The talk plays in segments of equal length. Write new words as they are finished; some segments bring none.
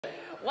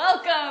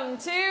Welcome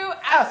to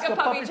Ask a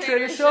Puppy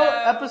Trainer Show,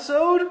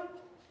 episode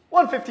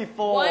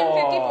 154.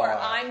 154.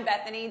 I'm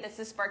Bethany. This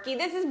is Sparky.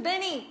 This is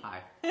Benny.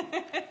 Hi.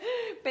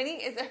 Benny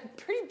is a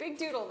pretty big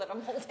doodle that I'm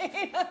holding.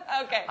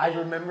 Okay. I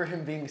remember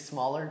him being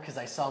smaller because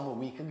I saw him a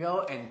week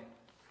ago and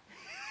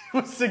he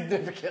was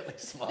significantly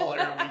smaller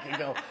a week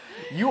ago.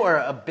 You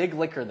are a big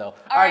licker though.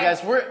 All right,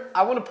 guys,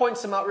 I want to point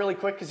some out really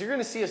quick because you're going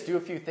to see us do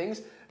a few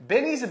things.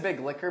 Benny's a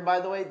big licker, by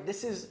the way.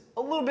 This is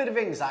a little bit of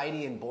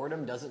anxiety and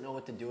boredom, doesn't know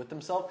what to do with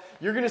himself.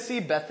 You're going to see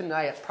Beth and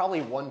I at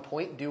probably one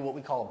point do what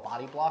we call a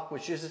body block,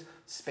 which is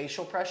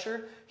spatial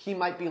pressure. He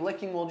might be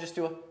licking. We'll just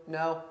do a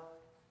no.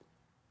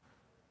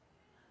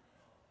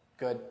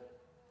 Good.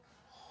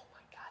 Oh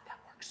my God, that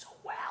works so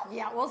well.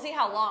 Yeah, we'll see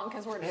how long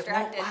because we're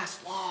distracted. It won't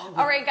last long.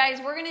 All right,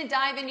 guys, we're going to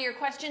dive into your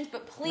questions,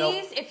 but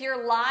please, if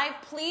you're live,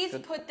 please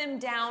put them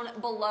down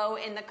below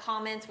in the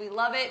comments. We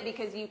love it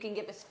because you can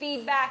give us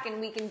feedback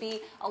and we can be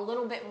a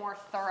little bit more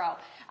thorough.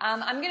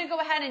 I'm going to go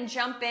ahead and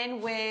jump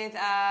in with,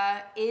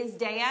 is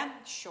Dea?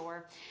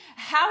 Sure.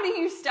 How do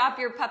you stop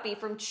your puppy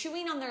from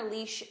chewing on their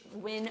leash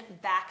when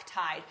back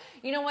tied?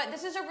 You know what?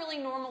 This is a really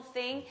normal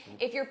thing.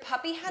 If your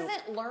puppy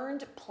hasn't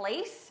learned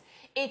place,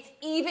 it's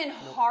even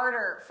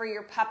harder for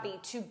your puppy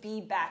to be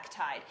back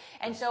tied.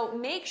 And so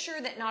make sure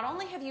that not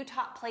only have you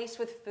taught place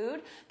with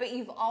food, but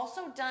you've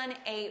also done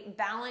a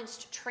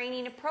balanced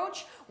training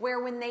approach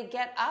where when they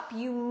get up,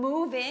 you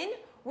move in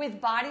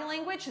with body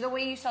language, the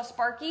way you saw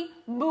Sparky,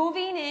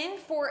 moving in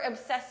for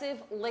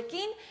obsessive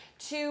licking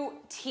to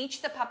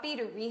teach the puppy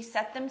to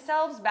reset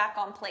themselves back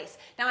on place.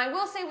 Now, I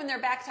will say when they're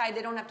back tied,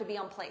 they don't have to be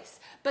on place,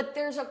 but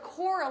there's a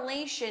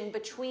correlation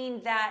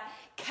between that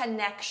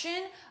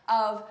connection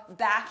of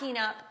backing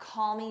up,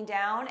 calming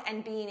down,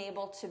 and being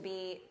able to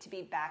be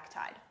back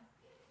tied.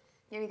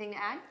 You have anything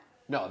to add?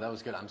 No, that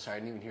was good. I'm sorry, I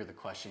didn't even hear the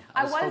question.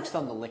 I was focused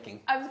on the licking.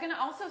 I was gonna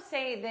also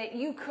say that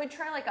you could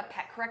try like a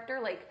pet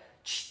corrector, like,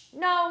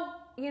 no,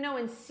 you know,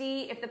 and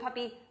see if the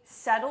puppy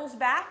settles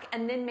back,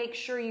 and then make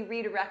sure you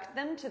redirect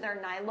them to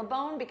their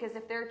nylabone, because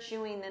if they're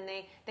chewing, then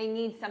they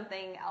need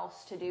something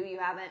else to do. You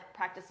haven't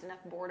practiced enough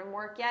boredom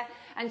work yet,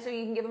 and so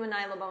you can give them a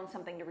nylabone,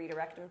 something to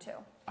redirect them to.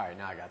 All right,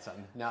 now I got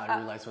something. Now I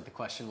realize what the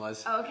question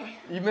was. Okay.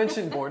 You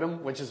mentioned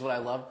boredom, which is what I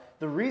love.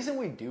 The reason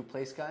we do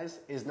place, guys,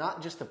 is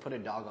not just to put a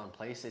dog on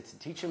place. It's to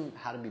teach them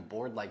how to be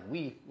bored like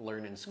we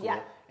learn in school,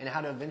 and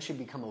how to eventually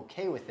become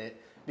okay with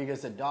it.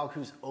 Because a dog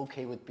who's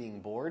okay with being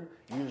bored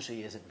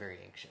usually isn't very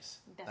anxious.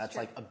 That's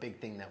like a big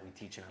thing that we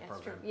teach in our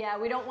program. True. Yeah,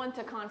 we don't want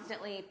to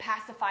constantly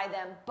pacify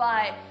them,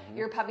 but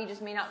your puppy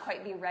just may not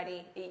quite be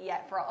ready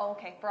yet for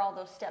all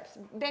those steps.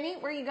 Benny,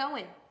 where are you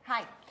going?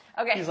 Hi.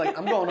 Okay. He's like,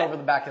 I'm going over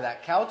the back of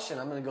that couch and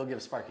I'm going to go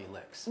give Sparky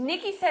licks.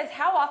 Nikki says,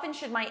 how often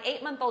should my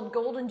 8-month-old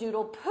golden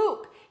doodle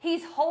poop?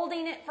 He's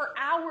holding it for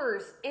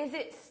hours. Is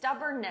it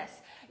stubbornness?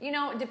 You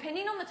know,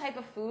 depending on the type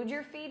of food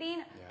you're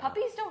feeding,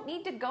 puppies don't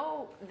need to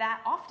go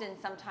that often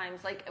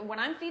sometimes. Like when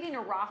I'm feeding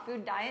a raw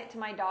food diet to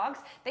my dogs,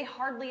 they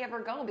hardly ever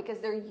go because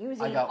they're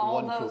using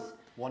all those.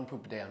 One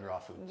poop a day on raw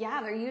food.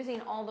 Yeah, they're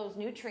using all those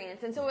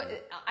nutrients. And so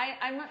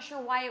I'm not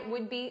sure why it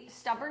would be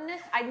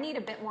stubbornness. I'd need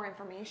a bit more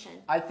information.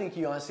 I think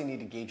you honestly need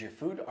to gauge your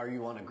food. Are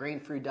you on a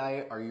grain-free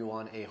diet? Are you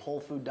on a whole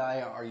food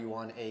diet? Are you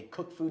on a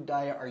cooked food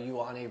diet? Are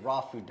you on a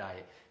raw food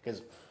diet?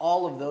 Because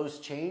all of those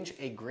change.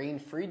 A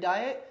grain-free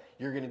diet,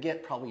 you're going to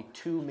get probably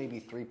 2, maybe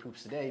 3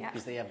 poops a day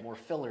because they have more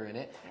filler in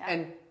it.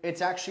 And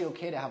it's actually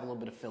okay to have a little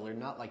bit of filler,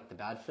 not like the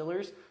bad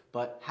fillers,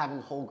 but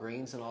having whole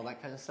grains and all that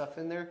kind of stuff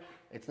in there.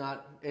 It's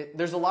not,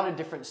 there's a lot of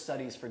different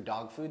studies for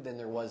dog food than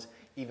there was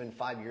even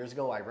 5 years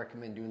ago. I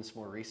recommend doing some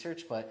more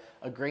research, but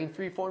a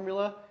grain-free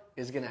formula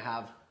is going to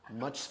have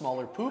much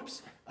smaller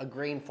poops. A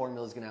grain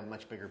formula is going to have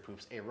much bigger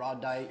poops. A raw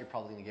diet, you're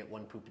probably going to get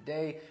 1 poop a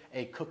day.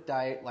 A cooked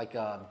diet, like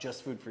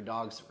Just Food for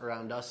Dogs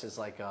around us, is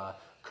like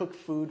cooked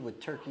food with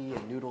turkey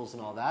and noodles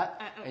and all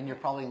that, and you're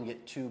probably going to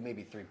get 2,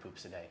 maybe 3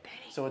 poops a day.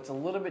 So it's a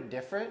little bit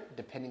different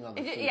depending on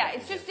the food. Yeah,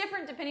 it's just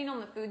different depending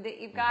on the food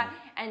that you've got.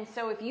 And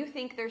so if you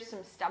think there's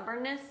some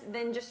stubbornness,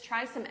 then just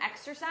try some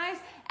exercise.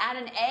 Add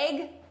an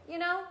egg, you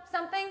know,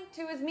 something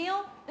to his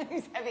meal.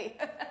 He's heavy.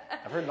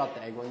 I've heard about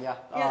the egg one,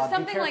 yeah,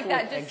 something like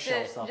that,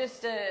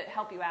 just to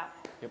help you out.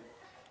 Yep.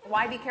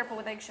 Why be careful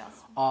with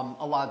eggshells?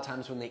 A lot of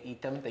times when they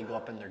eat them, they go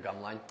up in their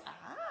gum line.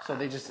 So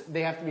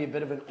they have to be a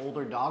bit of an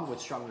older dog with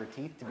stronger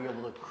teeth to be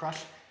able to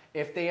crush.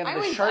 If they have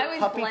the sharp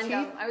puppy teeth,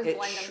 I always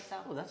blend them. So.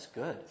 Oh, that's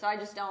good. So I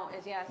just don't.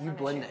 You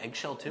blend the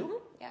eggshell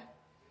too? Yeah.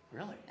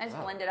 Really? I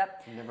just blend it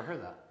up. I've never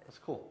heard that. That's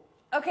cool.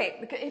 Okay,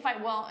 because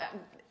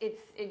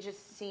it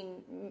just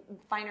seemed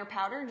finer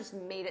powder just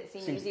made it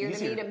seem easier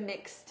to me to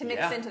mix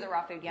into the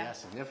raw food. Yeah,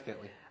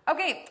 significantly.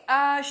 Okay,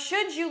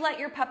 should you let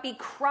your puppy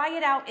cry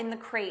it out in the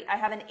crate? I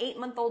have an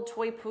 8-month-old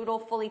toy poodle,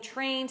 fully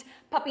trained.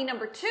 Puppy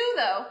number 2,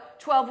 though,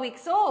 12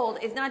 weeks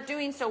old, is not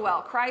doing so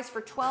well. Cries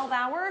for 12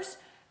 hours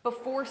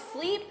before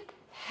sleep.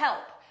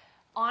 Help.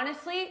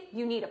 Honestly,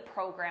 you need a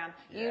program.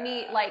 You Yeah.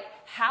 need, like,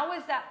 how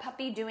is that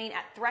puppy doing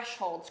at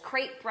thresholds,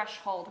 crate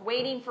threshold,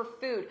 waiting for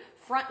food,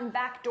 front and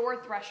back door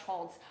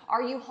thresholds?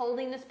 Are you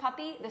holding this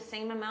puppy the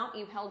same amount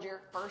you held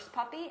your first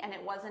puppy and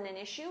it wasn't an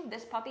issue?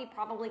 This puppy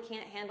probably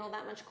can't handle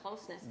that much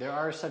closeness. There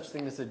are such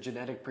things as a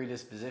genetic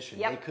predisposition.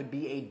 Yep. They could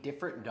be a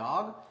different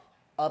dog.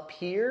 Up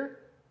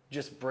here,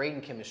 just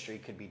brain chemistry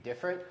could be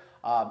different.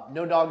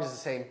 No dog is the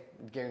same,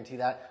 guarantee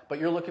that. But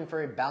you're looking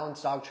for a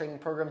balanced dog training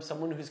program,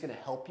 someone who's going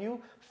to help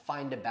you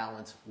find a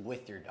balance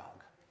with your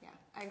dog. Yeah,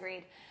 I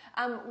agreed.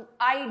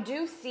 I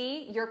do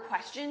see your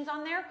questions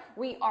on there.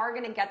 We are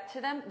going to get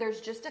to them. There's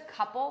just a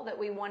couple that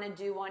we want to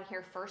do on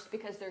here first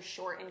because they're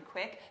short and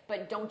quick.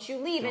 But don't you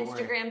leave, Don't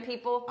Instagram worry.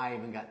 people. I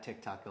even got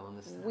TikTok on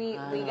this. We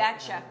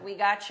gotcha. We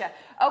gotcha.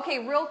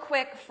 Okay, real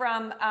quick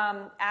from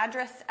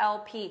Address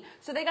LP.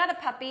 So they got a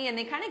puppy and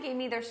they kind of gave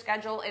me their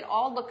schedule. It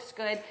all looks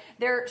good.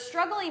 They're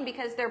struggling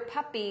because their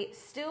puppy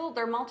still,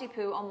 their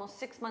Maltipoo, almost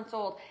 6 months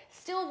old,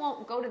 still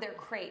won't go to their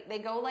crate. They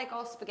go like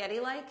all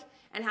spaghetti-like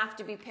and have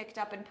to be picked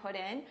up and put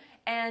in.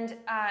 And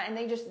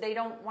they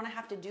don't want to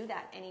have to do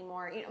that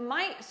anymore. You know,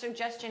 my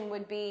suggestion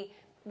would be,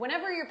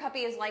 whenever your puppy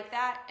is like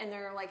that and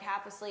they're like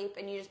half asleep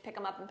and you just pick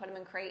them up and put them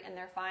in crate and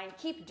they're fine,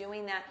 keep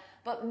doing that.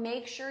 But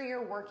make sure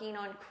you're working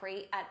on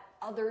crate at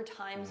other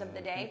times of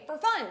the day for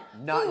fun.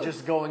 Not Food.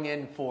 just going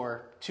in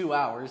for 2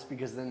 hours,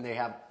 because then they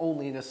have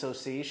only an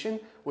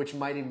association, which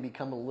might even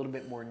become a little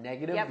bit more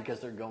negative because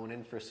they're going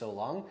in for so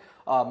long.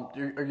 Are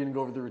you going to go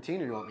over the routine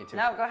or do you want me to?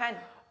 No, go ahead.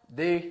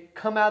 They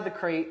come out of the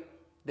crate,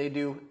 they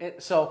do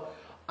it. So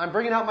I'm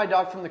bringing out my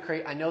dog from the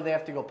crate. I know they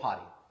have to go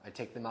potty. I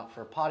take them out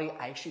for a potty.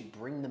 I actually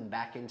bring them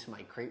back into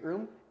my crate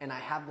room and I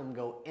have them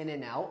go in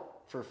and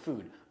out for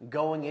food.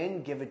 Going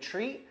in, give a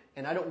treat,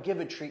 and I don't give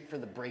a treat for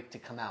the break to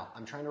come out.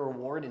 I'm trying to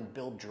reward and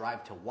build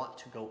drive to want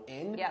to go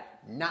in,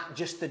 not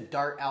just to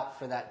dart out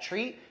for that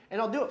treat.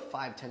 And I'll do it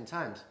 5-10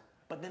 times.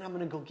 But then I'm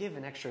gonna go give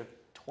an extra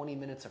 20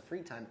 minutes of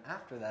free time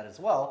after that as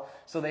well,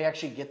 so they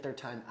actually get their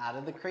time out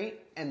of the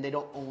crate and they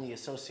don't only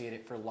associate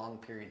it for long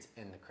periods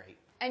in the crate.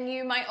 And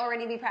you might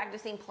already be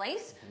practicing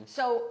place,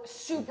 so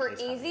super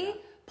easy.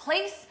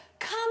 Place,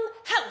 come,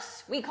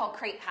 house. We call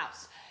crate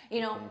house.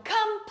 You know,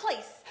 come,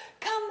 place,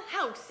 come,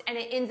 house. And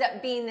it ends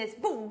up being this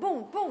boom,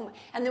 boom, boom.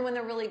 And then when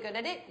they're really good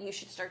at it, you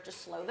should start to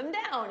slow them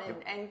down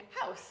and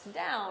house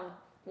down.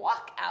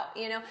 Walk out,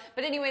 you know.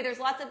 But anyway, there's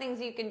lots of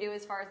things you can do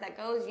as far as that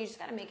goes. You just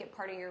got to make it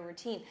part of your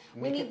routine.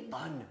 Make it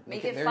fun.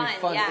 Make it it very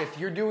fun. Yeah. If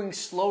you're doing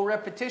slow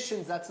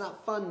repetitions, that's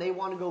not fun. They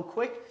want to go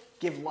quick.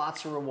 Give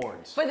lots of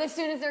rewards. But as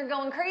soon as they're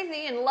going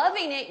crazy and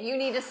loving it, you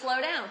need to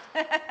slow down.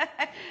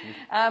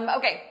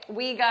 Okay,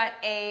 we got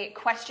a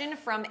question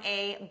from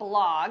a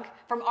blog,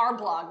 from our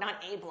blog, not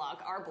a blog,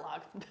 our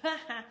blog.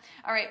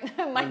 All right.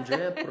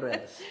 Andrea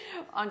Perez.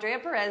 Andrea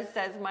Perez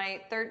says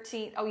my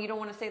 13, oh, you don't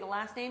want to say the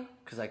last name?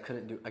 Because I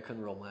couldn't do the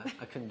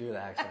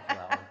accent for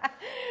that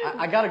one.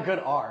 I got a good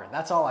R.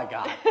 That's all I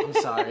got. I'm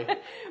sorry.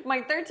 My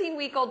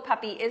 13-week-old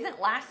puppy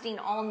isn't lasting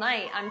all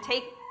night.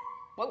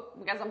 Whoa,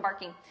 because I'm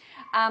barking.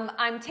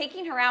 I'm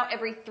taking her out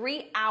every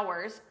 3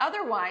 hours.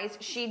 Otherwise,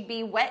 she'd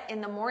be wet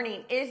in the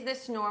morning. Is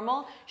this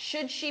normal?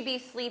 Should she be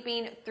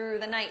sleeping through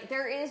the night?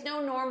 There is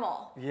no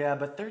normal. Yeah,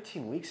 but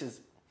 13 weeks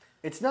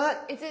it's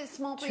not. Is it a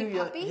small breed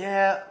puppy?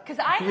 Yeah. Because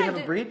Do you have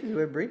a breed? Do you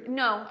have a breed?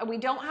 No, we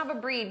don't have a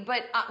breed.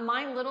 But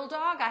my little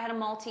dog, I have a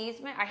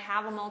Maltese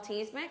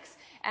mix,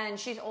 and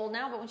she's old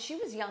now. But when she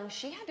was young,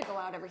 she had to go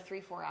out every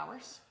 3-4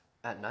 hours.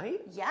 At night?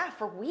 Yeah,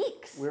 for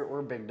weeks.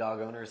 We're big dog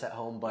owners at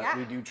home, but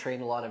we do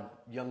train a lot of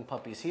young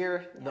puppies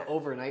here. The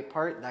overnight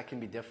part, that can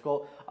be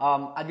difficult.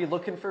 I'd be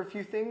looking for a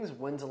few things.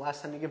 When's the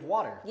last time you give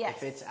water? Yes.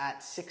 If it's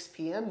at 6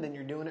 p.m., then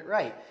you're doing it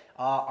right.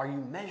 Are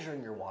you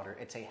measuring your water?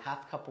 It's a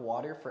half cup of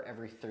water for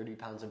every 30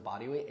 pounds of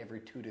body weight every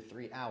 2 to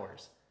 3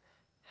 hours.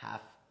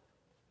 Half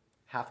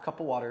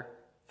cup of water,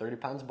 30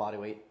 pounds of body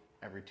weight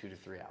every 2 to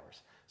 3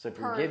 hours. So if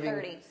you're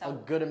giving a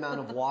good amount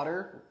of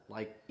water,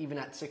 like even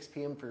at 6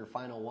 p.m. for your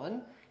final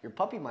one, your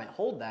puppy might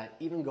hold that,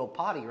 even go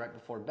potty right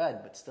before bed,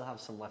 but still have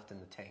some left in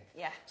the tank.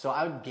 Yeah. So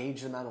I would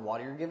gauge the amount of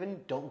water you're giving.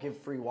 Don't give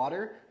free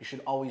water. You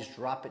should always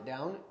drop it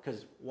down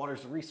because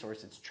water's a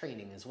resource. It's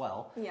training as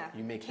well. Yeah.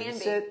 You make them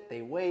sit,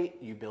 they wait,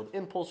 you build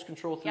impulse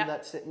control through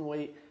that sit and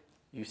wait.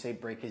 You say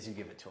break as you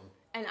give it to them.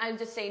 And I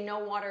just say no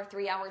water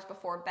 3 hours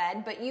before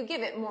bed, but you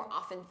give it more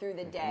often through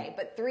the day.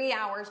 But 3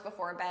 hours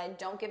before bed,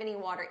 don't give any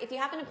water. If you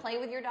happen to play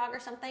with your dog or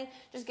something,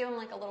 just give them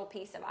like a little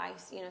piece of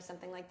ice, you know,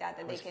 something like that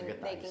they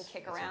can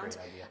kick around.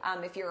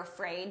 If you're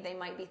afraid, they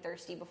might be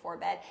thirsty before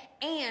bed.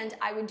 And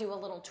I would do a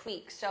little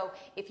tweak. So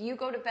if you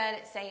go to bed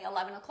at say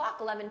 11 o'clock,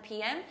 11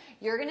 p.m.,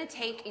 you're going to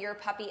take your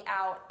puppy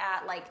out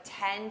at like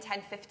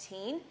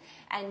 10:15,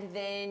 and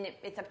then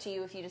it's up to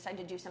you if you decide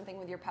to do something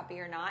with your puppy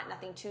or not.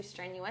 Nothing too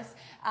strenuous.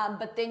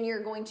 But then you're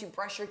you're going to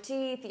brush your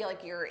teeth,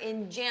 you're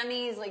in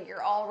jammies, like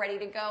you're all ready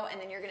to go,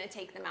 and then you're going to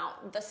take them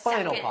out the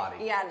final second.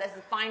 potty. Yeah, this is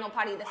the final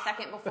potty the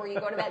second before you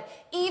go to bed.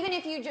 Even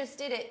if you just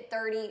did it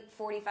 30,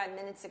 45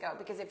 minutes ago,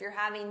 because if you're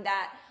having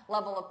that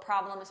level of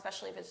problem,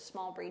 especially if it's a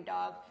small breed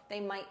dog,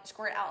 they might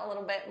squirt out a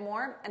little bit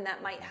more, and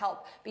that might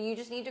help. But you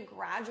just need to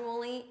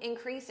gradually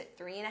increase it.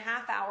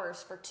 3.5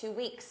 hours for 2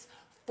 weeks.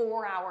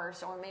 4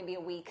 hours or maybe a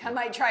week. I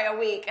might try a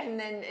week and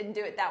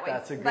do it that way.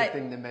 That's a good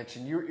thing to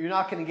mention. You're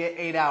not going to get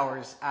 8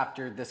 hours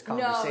after this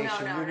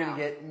conversation. No, you're going to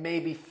get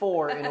maybe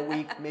 4 in a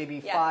week,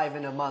 maybe 5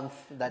 in a month,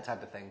 that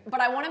type of thing.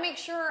 But I want to make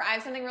sure, I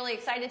have something really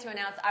excited to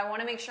announce. I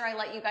want to make sure I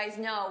let you guys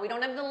know. We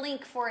don't have the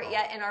link for it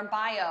yet in our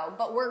bio,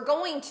 but we're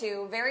going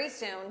to very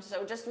soon,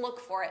 so just look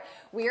for it.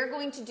 We are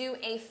going to do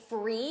a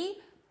free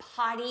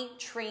potty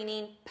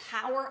training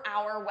power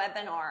hour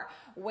webinar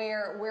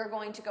where we're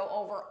going to go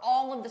over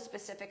all of the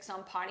specifics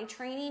on potty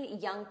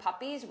training young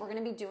puppies. We're going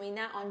to be doing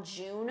that on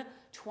June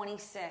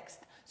 26th.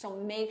 So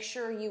make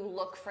sure you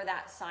look for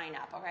that sign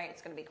up. Okay,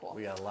 it's going to be cool.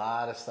 We got a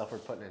lot of stuff we're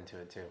putting into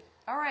it too.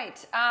 All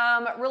right,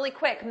 really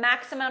quick,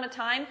 max amount of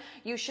time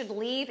you should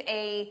leave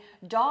a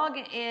dog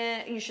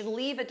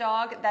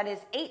that is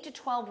 8 to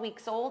 12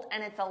 weeks old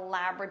and it's a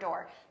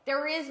Labrador.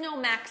 There is no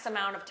max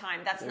amount of time.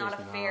 That's not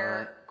a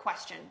fair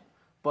question.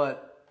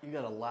 But you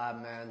got a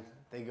lab, man.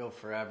 They go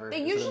forever.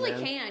 They usually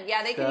can.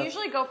 Yeah, they can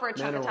usually go for a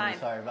chunk of time.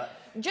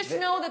 Just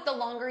know that the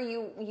longer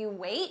you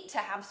wait to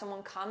have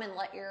someone come and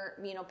let your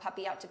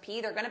puppy out to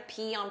pee, they're going to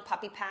pee on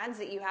puppy pads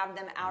that you have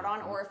them out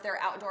on, or if they're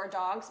outdoor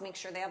dogs, make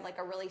sure they have like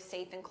a really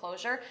safe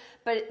enclosure.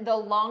 But the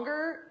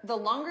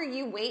longer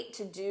you wait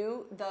to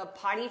do the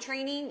potty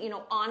training,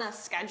 on a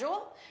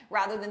schedule,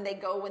 rather than they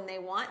go when they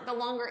want, the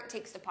longer it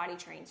takes to potty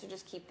train. So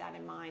just keep that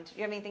in mind. Do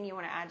you have anything you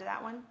want to add to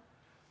that one?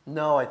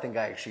 No, I think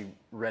I actually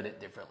read it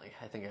differently.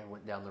 I think I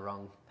went down the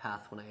wrong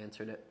path when I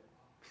answered it.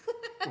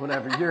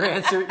 Whatever, your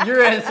answer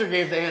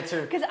gave the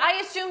answer. Because I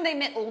assumed they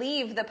meant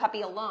leave the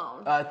puppy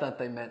alone. I thought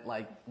they meant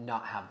like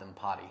not have them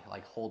potty,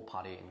 like hold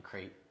potty in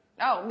crate.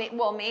 Oh,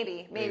 well,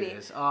 maybe. It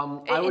is.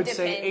 I would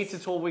say 8 to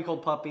 12 week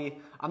old puppy.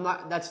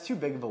 That's too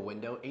big of a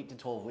window, 8 to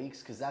 12 weeks,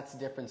 because that's the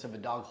difference of a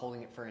dog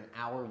holding it for an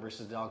hour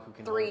versus a dog who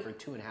can hold it for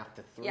 2.5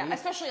 to 3. Yeah,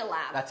 especially a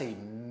lab. That's a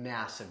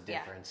massive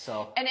difference. Yeah.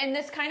 So, and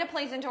this kind of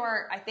plays into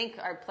our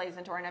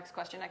next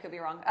question. I could be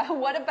wrong.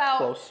 What about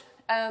close?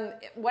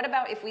 What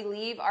about if we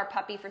leave our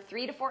puppy for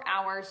 3 to 4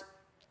 hours?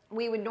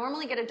 We would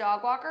normally get a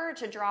dog walker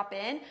to drop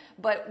in,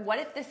 but what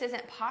if this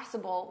isn't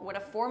possible? Would a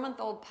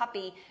 4-month-old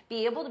puppy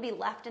be able to be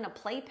left in a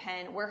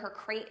playpen where her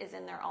crate is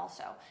in there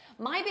also?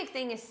 My big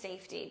thing is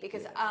safety,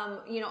 because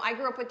I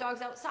grew up with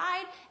dogs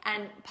outside,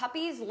 and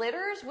puppies'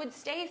 litters would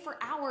stay for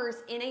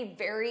hours in a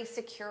very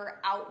secure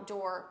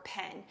outdoor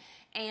pen.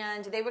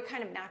 And they would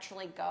kind of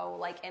naturally go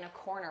like in a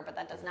corner, but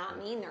that does not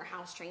mean they're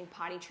house trained,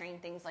 potty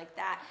trained, things like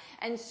that.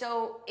 And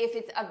so if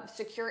it's a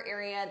secure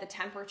area, the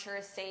temperature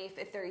is safe,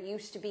 if they're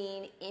used to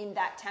being in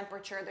that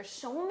temperature, there's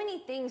so many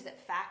things that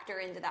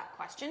factor into that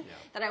question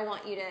that I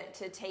want you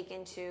to take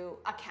into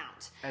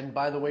account. And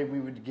by the way,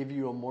 we would give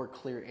you a more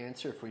clear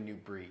answer if we knew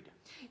breed.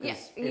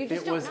 Yes, if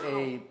it was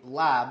a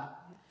lab,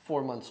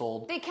 4 months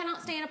old, they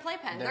cannot stay in a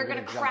playpen. They're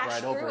going to jump crash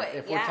right through over it.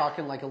 If we're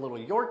talking like a little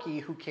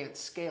Yorkie who can't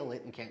scale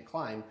it and can't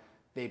climb,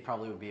 they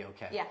probably would be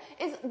okay. Yeah,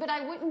 but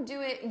I wouldn't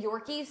do it.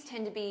 Yorkies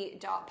tend to be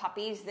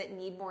puppies that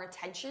need more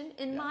attention,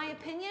 in my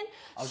opinion.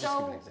 I'll just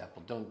give an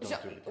example. Don't do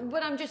it.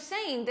 But I'm just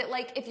saying that,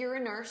 like, if you're a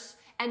nurse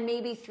and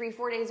maybe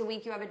 3-4 days a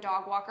week you have a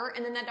dog walker,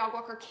 and then that dog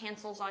walker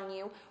cancels on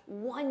you,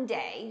 one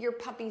day your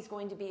puppy's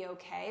going to be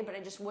okay, but I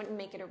just wouldn't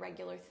make it a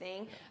regular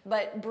thing.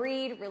 But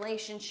breed,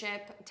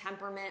 relationship,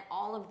 temperament,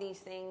 all of these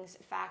things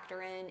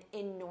factor in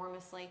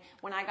enormously.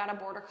 When I got a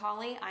border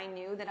collie, I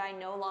knew that I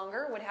no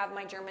longer would have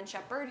my German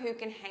Shepherd who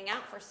can hang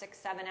out for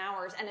 6-7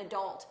 hours, an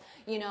adult,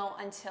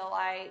 until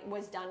I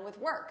was done with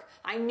work.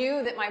 I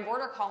knew that my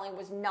border collie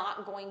was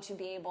not going to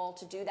be able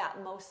to do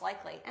that, most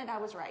likely, and I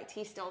was right.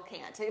 He still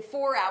can't.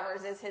 4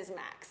 hours is his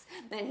max.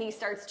 Then he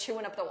starts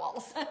chewing up the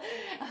walls.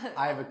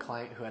 I have a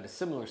client who had a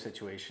similar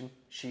situation.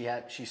 She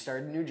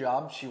started a new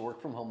job. She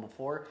worked from home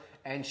before,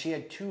 and she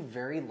had 2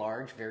 very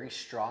large, very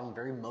strong,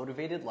 very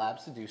motivated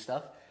labs to do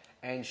stuff.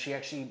 And she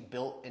actually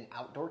built an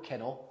outdoor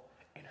kennel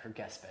in her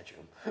guest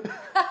bedroom.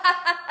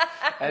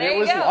 And it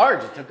was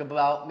large. It took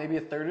about maybe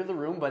a third of the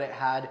room, but it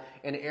had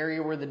an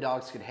area where the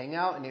dogs could hang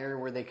out, an area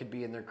where they could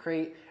be in their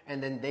crate,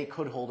 and then they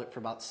could hold it for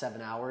about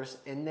 7 hours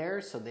in there,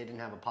 so they didn't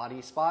have a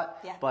potty spot.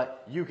 Yeah.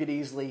 But you could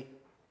easily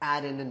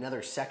add in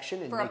another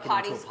section and make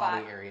it into a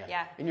potty area.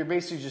 Yeah. And you're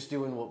basically just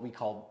doing what we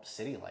call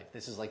city life.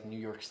 This is like New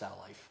York style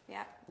life.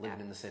 Yeah.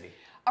 Living in the city.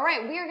 All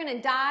right, we are going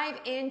to dive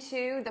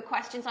into the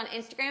questions on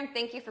Instagram.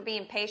 Thank you for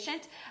being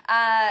patient.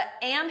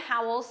 Am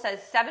Howell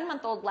says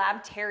 7-month-old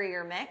lab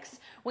terrier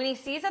mix. When he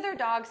sees other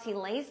dogs, he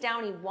lays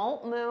down. He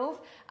won't move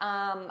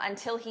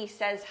until he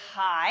says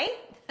hi,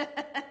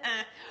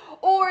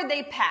 or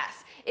they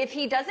pass. If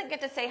he doesn't get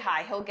to say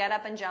hi, he'll get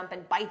up and jump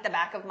and bite the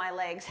back of my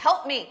legs.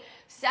 Help me.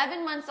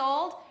 7 months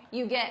old,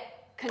 you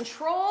get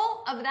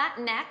Control of that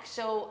neck,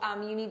 so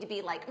you need to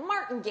be like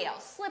martingale,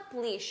 slip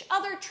leash,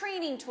 other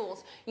training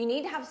tools. You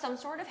need to have some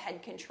sort of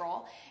head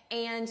control.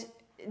 And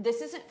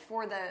this isn't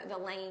for the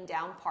laying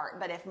down part,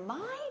 but if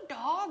my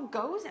dog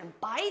goes and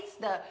bites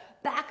the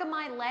back of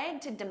my leg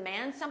to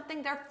demand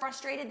something, they're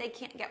frustrated, they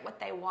can't get what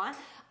they want,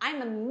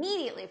 I'm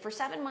immediately, for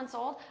 7 months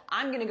old,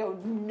 I'm gonna go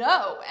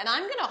no, and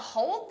I'm gonna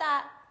hold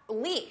that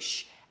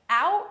leash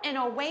out and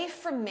away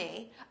from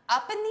me,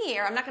 up in the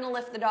air. I'm not going to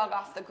lift the dog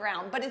off the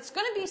ground, but it's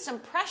going to be some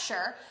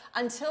pressure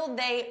until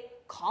they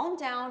calm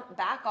down,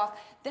 back off.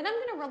 Then I'm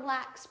going to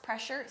relax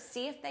pressure,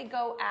 see if they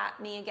go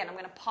at me again. I'm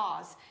going to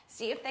pause,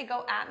 see if they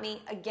go at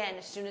me again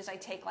as soon as I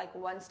take like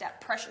one step.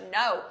 Pressure,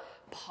 no.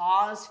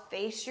 Pause,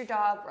 face your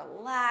dog,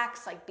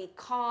 relax, like be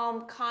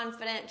calm,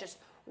 confident, just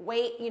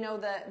wait, you know,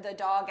 the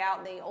dog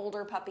out, the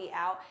older puppy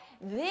out.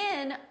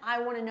 Then I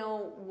want to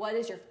know, what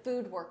does your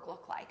food work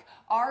look like?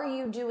 Are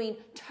you doing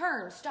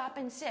turn, stop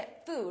and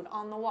sit, food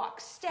on the walk,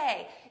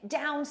 stay,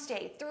 down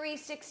stay,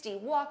 360,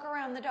 walk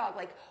around the dog?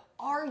 Like,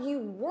 are you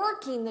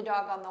working the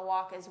dog on the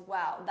walk as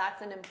well?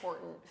 That's an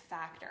important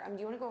factor. Do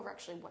you want to go over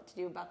actually what to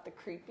do about the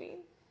creeping?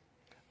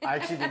 I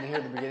actually didn't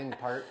hear the beginning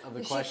part of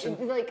the question.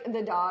 Like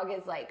the dog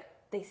is like,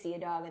 they see a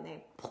dog and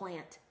they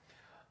plant.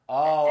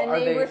 Oh, and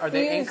are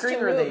they anchoring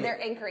or are they?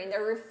 They're anchoring.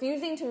 They're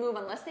refusing to move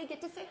unless they get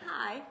to say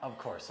hi. Of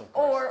course, of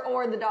course.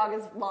 Or the dog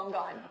is long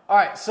gone. All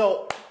right,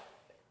 so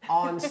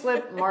on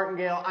slip,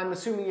 martingale, I'm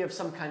assuming you have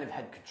some kind of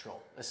head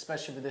control,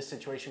 especially for this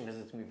situation because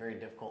it's going to be very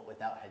difficult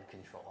without head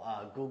control.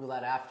 Google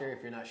that after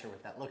if you're not sure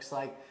what that looks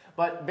like.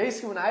 But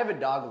basically, when I have a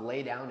dog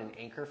lay down and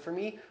anchor for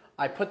me,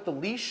 I put the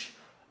leash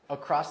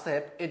across the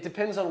hip. It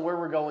depends on where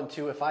we're going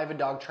to. If I have a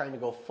dog trying to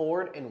go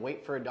forward and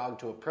wait for a dog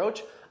to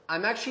approach,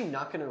 I'm actually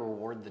not going to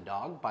reward the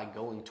dog by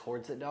going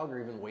towards the dog or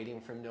even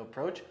waiting for him to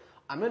approach.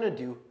 I'm going to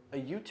do a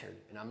U-turn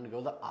and I'm going to go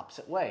the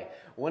opposite way.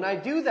 When I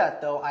do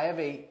that though, I have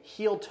a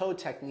heel-toe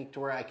technique to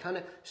where I kind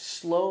of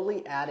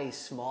slowly add a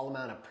small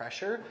amount of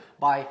pressure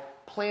by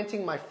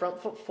planting my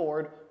front foot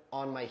forward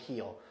on my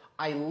heel.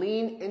 I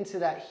lean into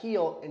that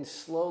heel and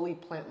slowly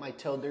plant my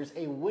toe. There's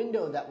a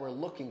window that we're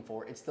looking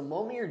for. It's the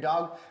moment your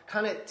dog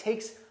kind of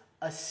takes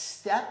a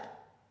step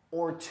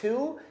or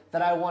two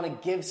that I want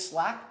to give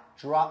slack,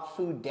 drop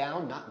food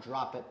down, not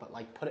drop it, but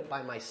like put it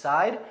by my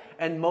side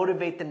and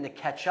motivate them to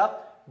catch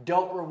up.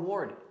 Don't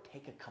reward.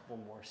 Take a couple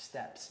more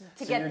steps.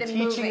 To get them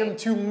you're teaching moving. them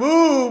to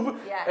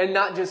move Yeah. and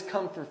not just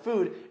come for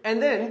food.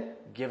 And then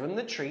give them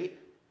the treat,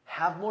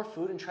 have more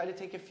food, and try to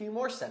take a few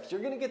more steps.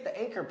 You're going to get the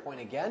anchor point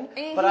again.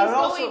 And but I would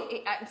also...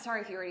 I'm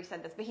sorry if you already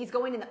said this, but he's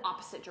going in the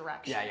opposite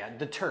direction. Yeah,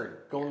 the turn,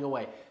 going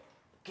away.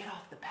 Get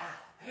off the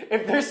path.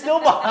 If they're still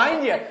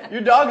behind you,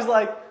 your dog's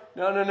like,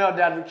 no,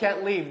 Dad, we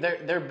can't leave.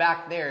 They're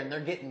back there and they're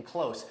getting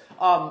close.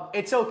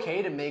 It's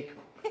okay to make,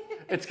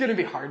 it's going to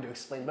be hard to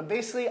explain, but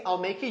basically I'll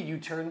make a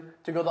U-turn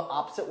to go the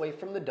opposite way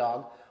from the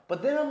dog,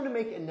 but then I'm going to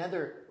make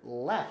another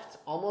left,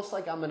 almost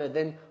like I'm going to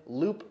then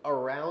loop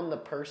around the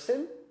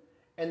person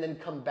and then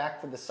come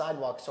back to the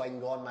sidewalk so I can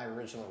go on my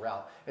original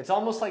route. It's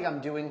almost like I'm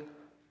doing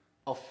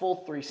a full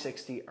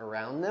 360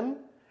 around them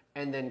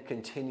and then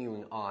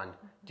continuing on.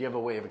 Do you have a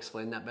way of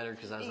explaining that better?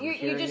 Because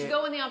you just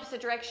go in the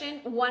opposite direction,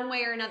 one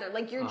way or another.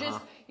 Like you're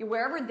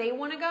wherever they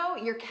want to go,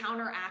 you're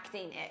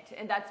counteracting it,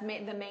 and that's the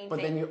main thing.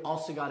 But then you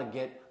also got to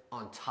get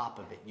on top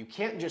of it. You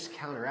can't just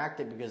counteract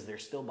it because they're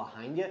still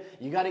behind you.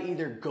 You got to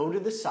either go to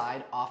the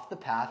side, off the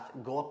path,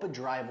 go up a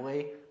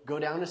driveway, go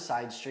down a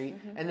side street,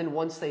 and then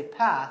once they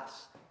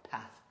pass,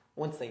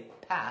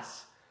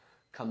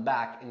 come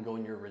back and go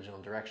in your original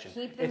direction.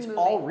 It's moving.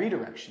 All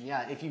redirection.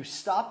 Yeah, if you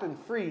stop and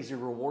freeze, you're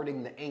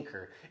rewarding the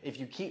anchor. If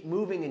you keep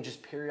moving and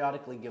just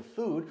periodically give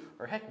food,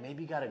 or heck,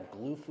 maybe you got to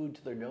glue food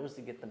to their nose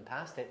to get them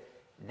past it,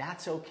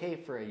 that's okay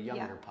for a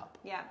younger pup.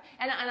 Yeah,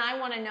 and I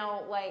want to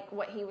know like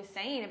what he was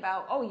saying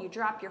about, oh, you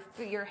drop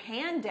your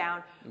hand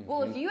down.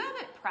 Well, if you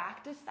haven't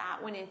practiced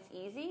that when it's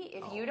easy,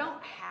 if you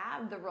don't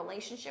have the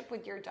relationship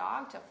with your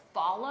dog to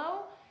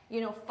follow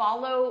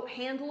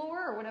hand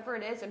lure or whatever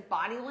it is, and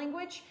body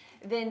language,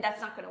 then that's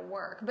not going to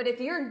work. But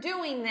if you're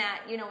doing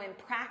that, in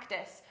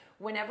practice,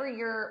 whenever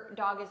your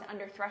dog is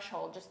under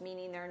threshold, just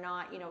meaning they're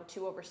not,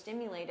 too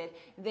overstimulated,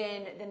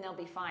 then they'll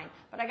be fine.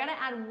 But I got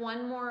to add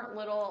one more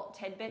little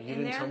tidbit in there.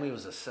 You didn't tell me it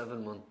was a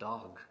 7-month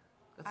dog.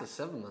 That's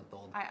a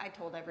 7-month-old. I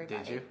told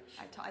everybody. Did you?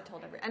 I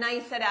told everybody. And I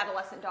said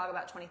adolescent dog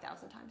about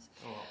 20,000 times.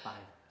 Oh, well, fine.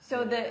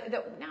 So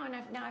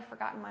now I've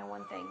forgotten my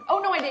one thing. Oh,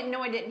 no, I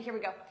didn't. Here we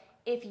go.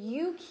 If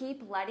you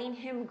keep letting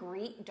him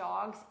greet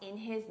dogs in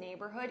his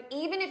neighborhood,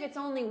 even if it's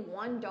only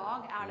one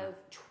dog out of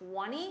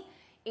 20,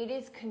 it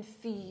is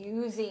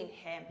confusing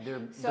him.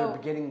 They're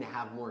beginning to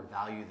have more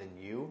value than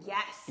you.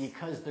 Yes.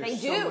 Because they're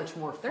so much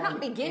more fun. They're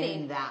not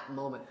beginning in that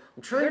moment.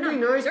 I'm trying to be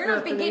nice, They're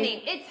not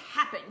beginning. It's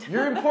happened.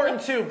 You're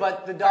important too,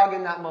 but the dog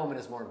in that moment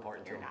is more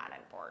important too. You're not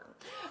important.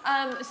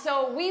 important.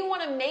 So we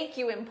want to make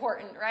you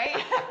important,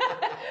 right?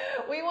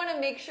 We want to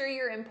make sure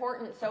you're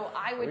important. So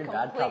I would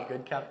bad cop,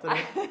 good cop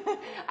today?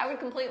 I would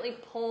completely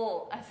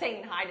pull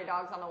saying hi to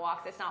dogs on the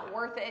walks. It's not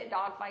worth it.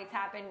 Dog fights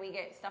happen. We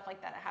get stuff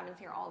like that. It happens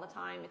here all the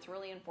time. It's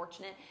really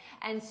unfortunate.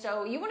 And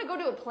so you want to go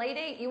to a play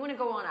date. You want to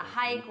go on a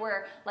hike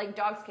where like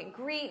dogs can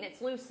greet and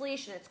it's loose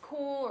leash and it's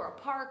cool, or a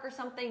park or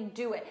something.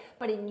 Do it.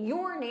 But in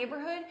your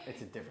neighborhood,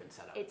 it's a different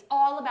setup. It's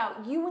all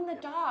about you and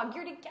the dog.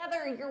 You're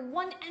together. You're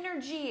one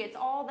energy. It's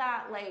all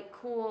that like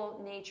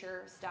cool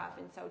nature stuff.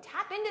 And so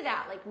tap into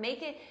that. Like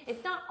make it,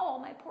 it's not, oh,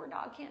 my poor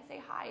dog can't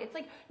say hi. It's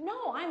like,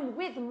 no, I'm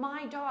with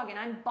my dog and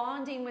I'm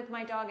bonding with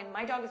my dog and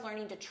my dog is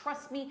learning to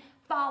trust me,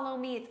 follow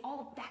me. It's all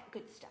of that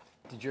good stuff.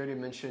 Did you already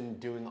mention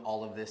doing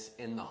all of this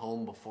in the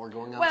home before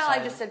going outside? Well,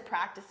 I just said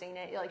practicing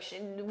it. Like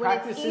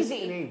when it's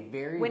easy. In a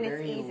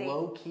very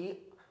low-key,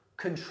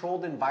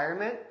 controlled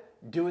environment,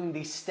 doing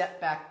the step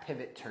back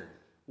pivot turn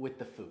with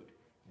the food.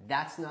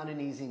 That's not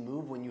an easy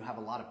move when you have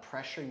a lot of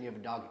pressure and you have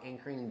a dog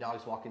anchoring and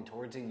dog's walking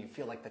towards you and you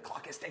feel like the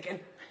clock is ticking.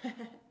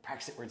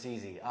 Practice it where it's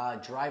easy.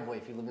 Driveway,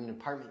 if you live in an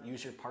apartment,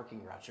 use your parking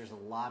garage. There's a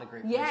lot of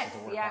great places to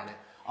work on it.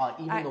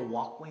 Even the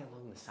walkway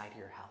along the side of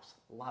your house.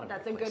 A lot of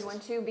That's a good one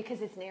too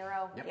because it's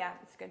narrow. Yep. Yeah,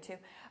 it's good too.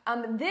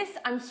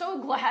 I'm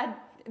so glad.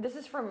 This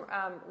is from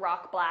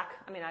Rock Black.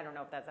 I mean, I don't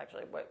know if that's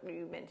actually what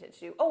you meant it to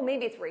do. Oh,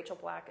 maybe it's Rachel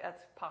Black.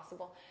 That's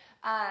possible.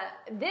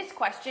 This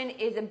question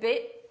is a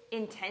bit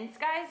intense,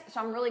 guys.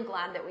 So I'm really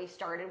glad that we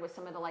started with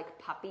some of the like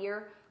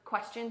puppier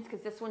questions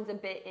because this one's a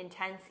bit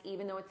intense,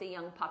 even though it's a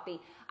young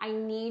puppy. I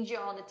need you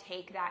all to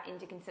take that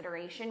into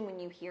consideration when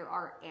you hear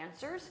our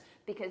answers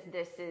because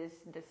this is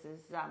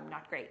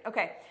not great.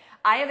 Okay,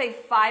 I have a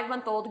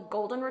 5-month-old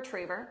golden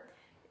retriever.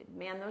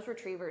 Man, those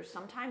retrievers,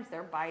 sometimes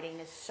their biting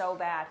is so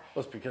bad.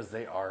 Well, it's because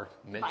they are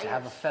meant to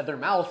have a feather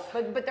mouth.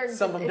 But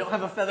some of them don't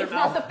have a feather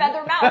mouth. It's not the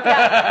feather mouth.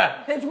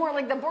 Yeah. It's more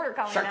like the border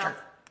collie mouth.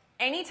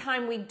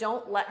 Anytime we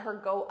don't let her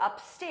go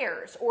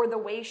upstairs or the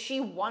way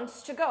she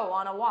wants to go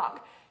on a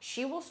walk,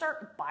 she will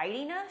start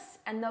biting us,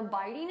 and the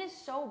biting is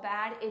so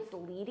bad it's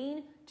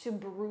leading to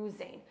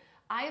bruising.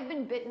 I have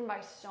been bitten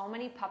by so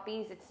many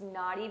puppies, it's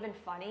not even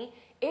funny.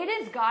 It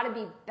has got to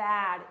be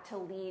bad to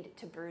lead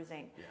to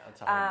bruising. Yeah, that's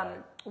how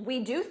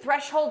we do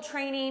threshold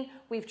training.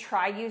 We've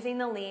tried using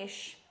the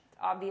leash. It's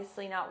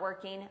obviously not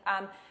working.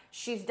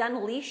 She's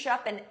done leash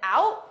up and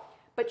out,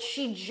 but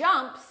she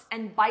jumps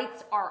and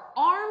bites our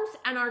arms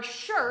and our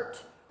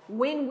shirt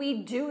when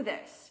we do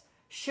this.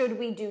 Should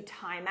we do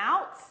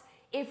timeouts?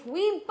 If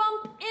we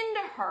bump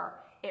into her,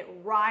 it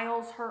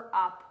riles her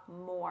up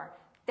more.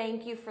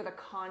 Thank you for the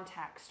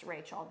context,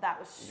 Rachel. That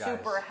was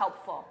super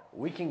helpful.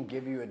 We can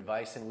give you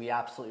advice, and we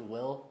absolutely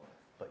will,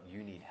 but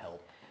you need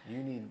help. You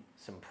need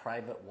some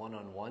private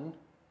one-on-one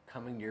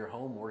coming to your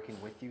home, working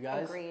with you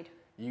guys. Agreed.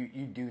 You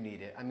do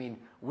need it. I mean,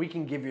 we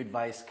can give you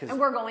advice. And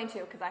we're going to,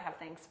 because I have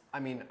things.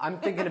 I mean, I'm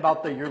thinking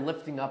about you're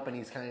lifting up and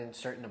he's kind of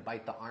starting to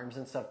bite the arms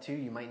and stuff too.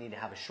 You might need to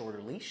have a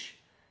shorter leash.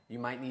 You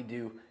might need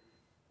to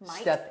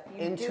step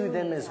into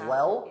them as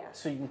well,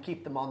 so you can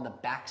keep them on the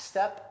back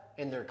step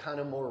and they're kind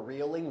of more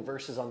reeling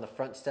versus on the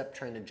front step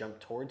trying to jump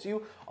towards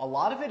you. A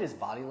lot of it is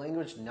body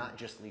language, not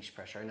just leash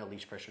pressure. I know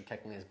leash pressure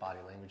technically is body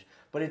language,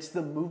 but it's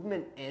the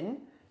movement in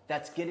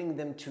that's getting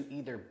them to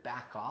either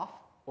back off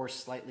or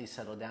slightly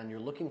settle down. You're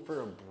looking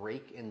for a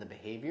break in the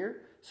behavior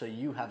so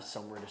you have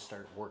somewhere to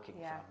start working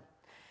from.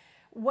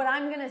 What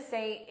I'm going to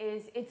say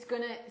is it's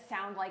going to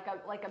sound like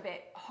a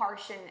bit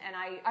harsh, and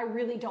I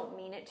really don't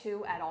mean it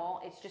to at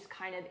all. It's just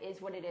kind of is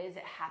what it is.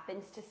 It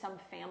happens to some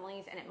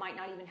families, and it might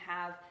not even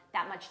have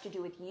that much to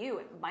do with you.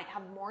 It might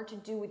have more to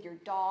do with your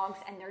dogs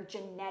and their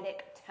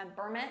genetic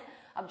temperament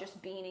of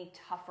just being a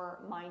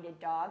tougher-minded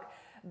dog.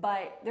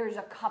 But there's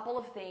a couple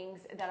of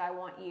things that I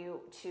want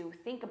you to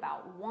think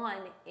about.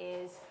 One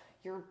is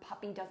your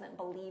puppy doesn't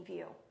believe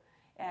you.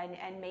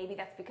 And maybe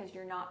that's because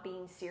you're not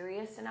being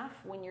serious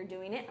enough when you're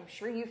doing it. I'm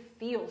sure you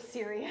feel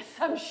serious.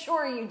 I'm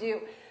sure you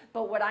do.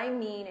 But what I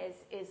mean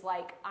is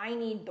like, I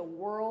need the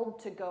world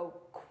to go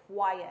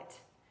quiet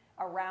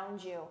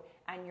around you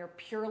and you're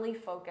purely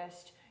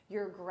focused.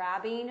 You're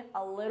grabbing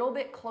a little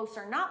bit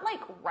closer, not like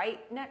right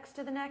next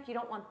to the neck. You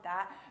don't want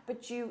that,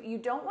 but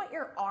you don't want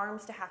your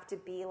arms to have to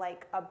be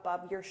like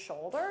above your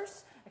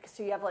shoulders.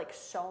 So you have like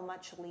so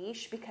much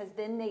leash, because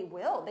then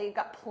they've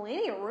got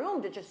plenty of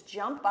room to just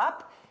jump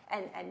up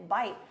and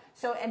bite.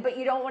 So, but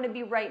you don't want to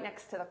be right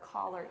next to the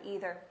collar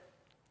either.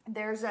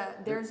 There's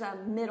a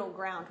middle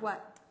ground.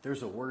 What?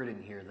 There's a word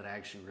in here that I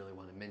actually really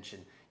want to mention.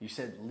 You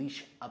said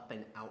leash up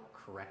and out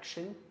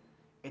correction.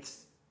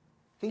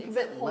 Think of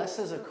it less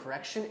as a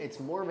correction. It's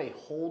more of a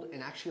hold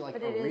and actually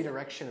like a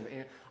redirection of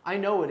air. I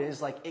know it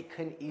is like it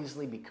can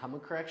easily become a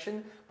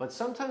correction, but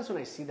sometimes when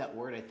I see that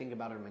word, I think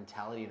about our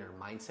mentality and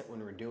our mindset when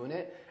we're doing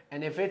it.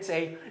 And if it's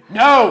a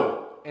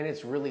no and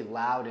it's really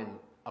loud and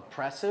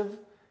oppressive,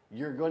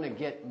 you're going to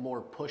get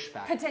more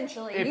pushback.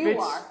 Potentially,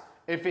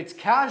 If it's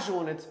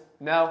casual and it's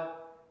no,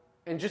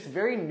 and just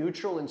very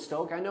neutral and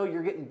stoic, I know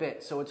you're getting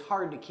bit, so it's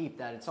hard to keep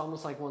that. It's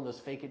almost like one of those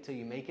fake it till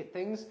you make it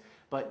things.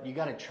 but you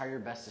got to try your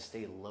best to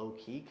stay low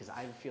key, because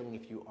I have a feeling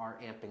if you are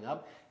amping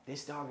up,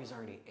 this dog is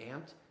already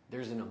amped.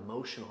 There's an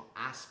emotional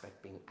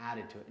aspect being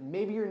added to it. And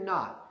maybe you're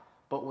not,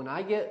 but when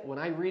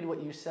I read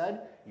what you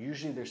said,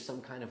 usually there's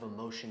some kind of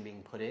emotion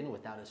being put in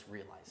without us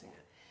realizing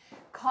it.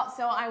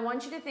 So I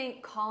want you to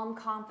think calm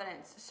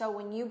confidence. So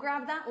when you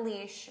grab that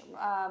leash,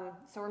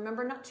 so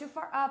remember, not too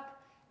far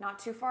up, not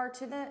too far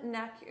to the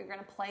neck. You're going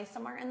to play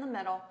somewhere in the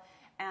middle.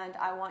 And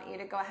I want you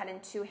to go ahead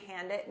and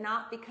two-hand it,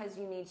 not because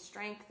you need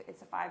strength.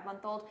 It's a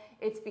 5-month-old.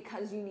 It's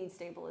because you need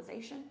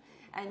stabilization.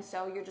 And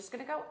so you're just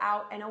going to go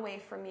out and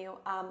away from you.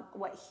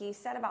 What he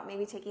said about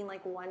maybe taking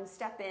like one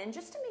step in,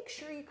 just to make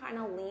sure you kind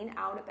of lean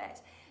out a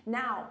bit.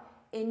 Now,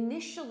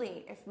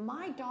 initially, if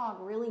my dog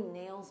really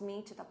nails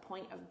me to the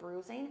point of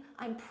bruising,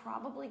 I'm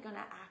probably going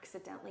to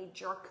accidentally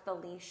jerk the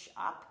leash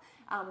up.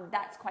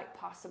 That's quite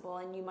possible,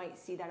 and you might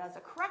see that as a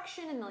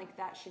correction, and like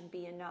that should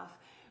be enough.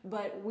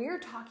 But we're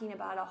talking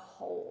about a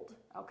hold,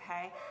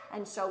 okay?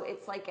 And so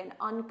it's like an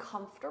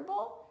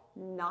uncomfortable,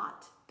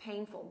 not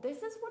painful. This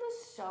is what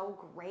is so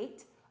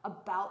great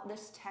about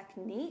this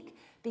technique,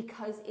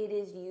 because it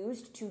is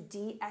used to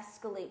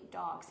de-escalate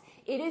dogs.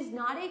 It is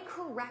not a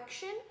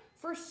correction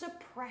for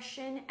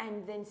suppression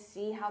and then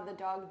see how the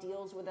dog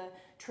deals with a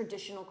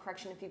traditional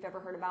correction. If you've ever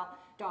heard about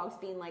dogs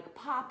being like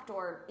popped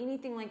or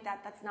anything like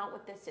that, that's not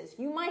what this is.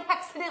 You might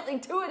accidentally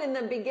do it in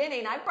the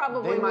beginning. I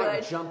probably would. They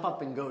might jump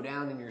up and go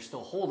down and you're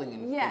still holding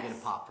and yes. you get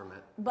a pop from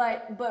it.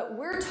 But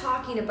we're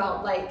talking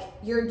about like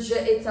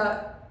it's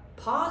a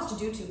paused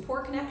due to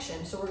poor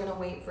connection. So we're gonna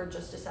wait for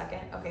just a second.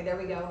 Okay, there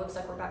we go. Looks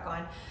like we're back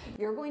on.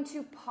 You're going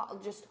to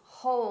just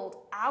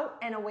hold out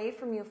and away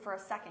from you for a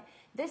second.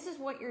 This is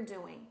what you're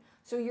doing.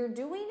 So you're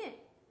doing it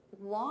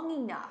long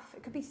enough.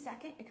 It could be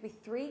second, it could be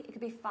 3, it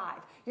could be 5.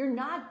 You're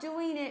not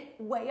doing it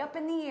way up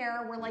in the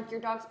air where like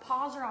your dog's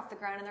paws are off the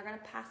ground and they're gonna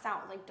pass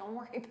out. Like, don't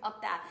worry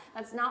about that.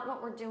 That's not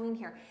what we're doing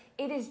here.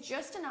 It is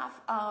just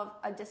enough of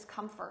a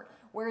discomfort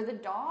where the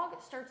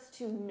dog starts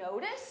to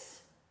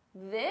notice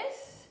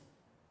this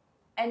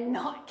and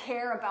not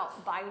care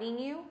about biting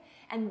you.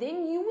 And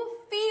then you will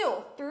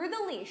feel through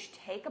the leash,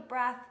 take a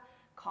breath,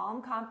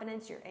 calm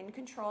confidence, you're in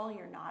control,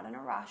 you're not in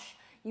a rush.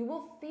 You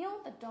will feel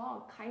the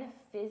dog kind of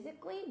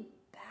physically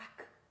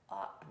back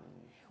up.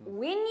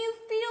 When you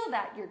feel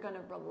that, you're going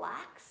to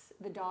relax.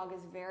 The dog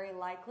is very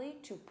likely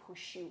to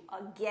push you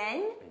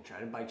again. And try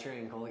to bite your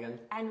ankle again.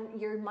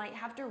 And you might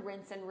have to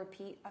rinse and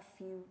repeat a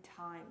few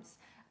times.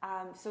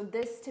 So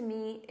this to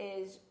me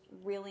is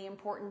really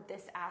important,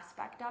 this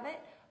aspect of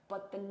it.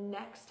 But the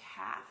next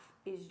half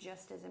is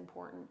just as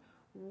important.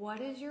 What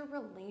is your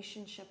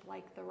relationship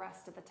like the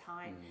rest of the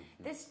time?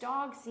 This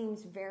dog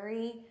seems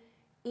very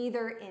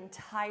either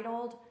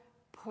entitled,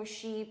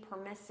 pushy,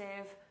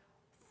 permissive,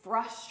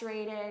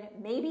 frustrated,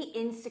 maybe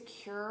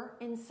insecure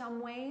in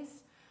some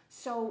ways.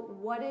 So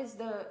what is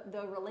the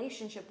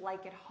relationship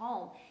like at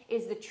home?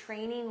 Is the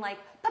training like,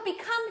 puppy,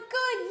 come,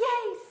 good,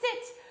 yay,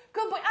 sit,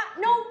 good boy,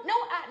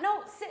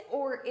 no, sit?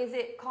 Or is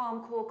it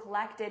calm, cool,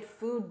 collected,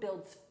 food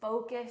builds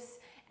focus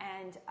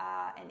and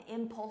an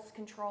impulse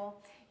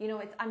control? You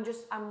know,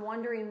 I'm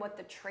wondering what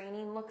the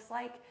training looks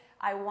like.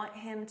 I want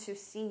him to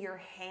see your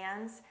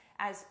hands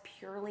as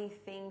purely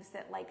things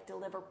that like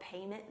deliver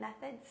payment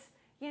methods,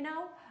 you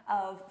know,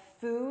 of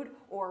food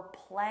or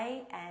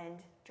play and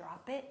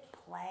drop it,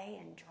 play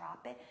and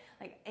drop it.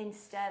 Like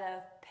instead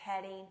of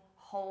petting,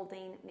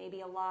 holding, maybe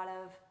a lot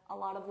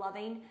of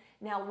loving.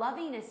 Now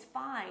loving is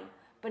fine,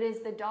 but is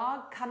the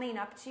dog coming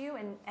up to you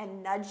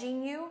and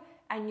nudging you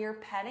and you're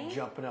petting?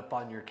 Jumping up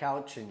on your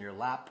couch in your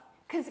lap.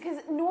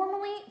 Because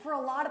normally for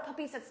a lot of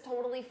puppies, that's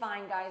totally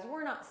fine, guys.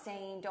 We're not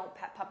saying don't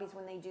pet puppies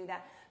when they do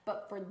that.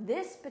 But for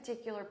this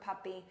particular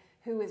puppy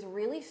who is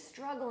really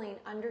struggling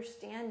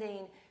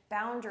understanding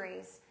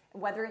boundaries,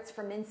 whether it's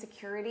from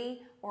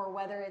insecurity or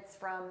whether it's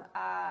from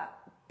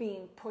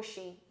being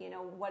pushy, you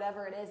know,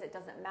 whatever it is, it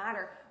doesn't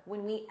matter.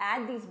 When we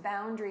add these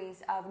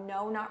boundaries of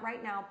no, not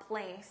right now,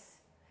 place,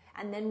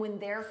 and then when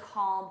they're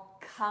calm,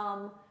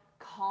 come,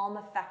 calm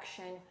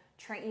affection,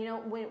 train, you know,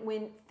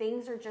 when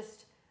things are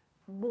just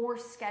more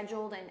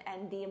scheduled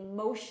and the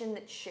emotion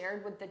that's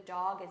shared with the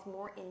dog is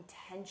more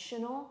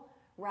intentional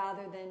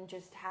rather than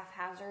just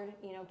haphazard,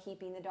 you know,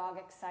 keeping the dog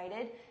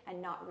excited and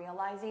not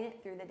realizing it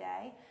through the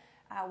day.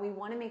 We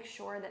want to make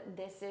sure that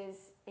this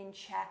is in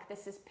check,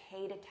 this is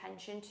paid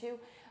attention to.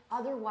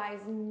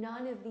 Otherwise,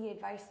 none of the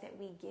advice that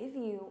we give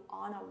you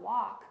on a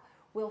walk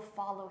will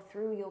follow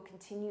through. You'll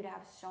continue to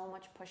have so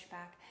much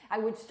pushback. I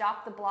would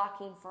stop the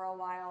blocking for a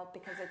while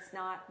because it's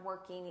not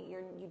working.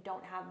 You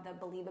don't have the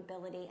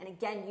believability. And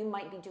again, you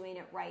might be doing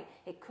it right.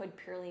 It could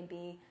purely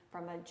be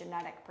from a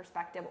genetic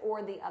perspective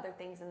or the other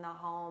things in the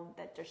home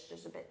that there's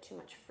just a bit too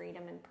much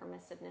freedom and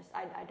permissiveness.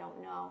 I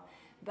don't know.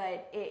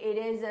 But it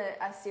is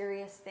a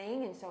serious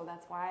thing, and so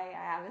that's why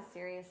I have a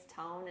serious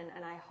tone,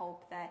 and I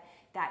hope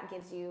that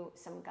gives you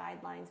some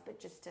guidelines. But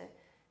just to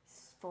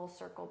full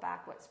circle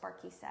back what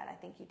Sparky said, I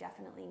think you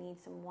definitely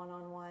need some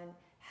one-on-one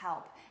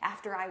help.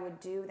 After I would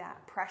do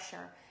that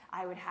pressure,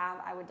 I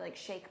would like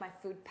shake my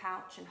food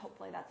pouch, and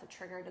hopefully that's a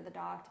trigger to the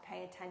dog to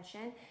pay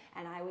attention,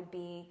 and I would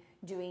be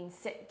doing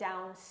sit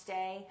down,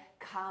 stay,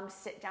 come,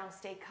 sit down,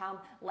 stay, come,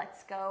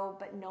 let's go,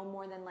 but no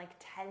more than like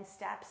 10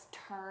 steps,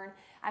 turn.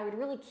 I would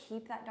really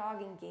keep that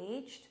dog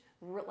engaged,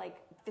 like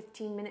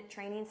 15-minute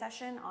training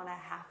session on a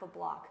half a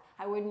block.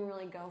 I wouldn't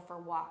really go for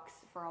walks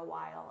for a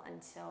while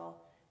until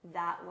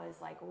that was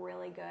like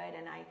really good.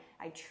 And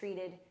I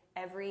treated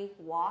every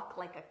walk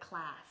like a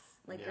class,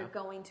 like you're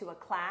going to a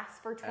class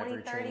for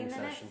 20, 30 minutes.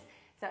 Session.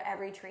 So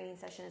every training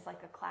session is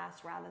like a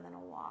class rather than a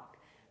walk.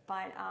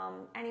 But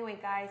anyway,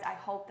 guys, I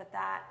hope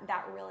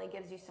that really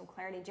gives you some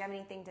clarity. Do you have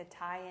anything to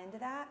tie into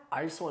that?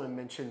 I just want to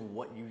mention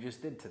what you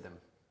just did to them.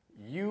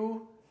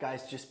 You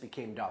guys just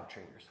became dog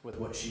trainers with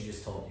what she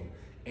just told you.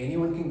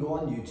 Anyone can go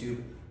on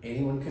YouTube,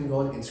 anyone can go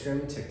on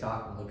Instagram and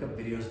TikTok and look up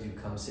videos of you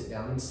come sit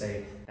down and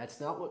say. That's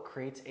not what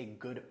creates a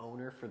good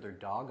owner for their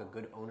dog. A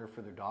good owner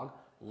for their dog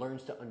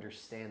learns to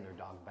understand their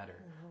dog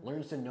better,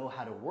 learns to know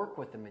how to work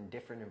with them in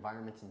different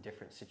environments and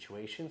different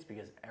situations,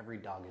 because every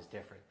dog is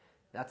different.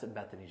 That's what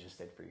Bethany just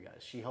did for you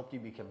guys. She helped you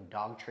become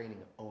dog training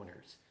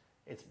owners.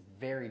 It's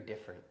very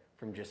different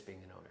from just being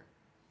an owner.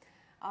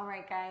 All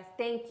right, guys,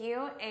 thank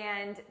you,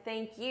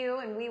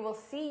 and we will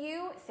see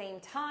you same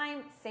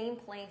time, same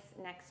place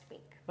next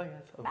week. Bye,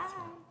 guys.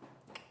 Bye.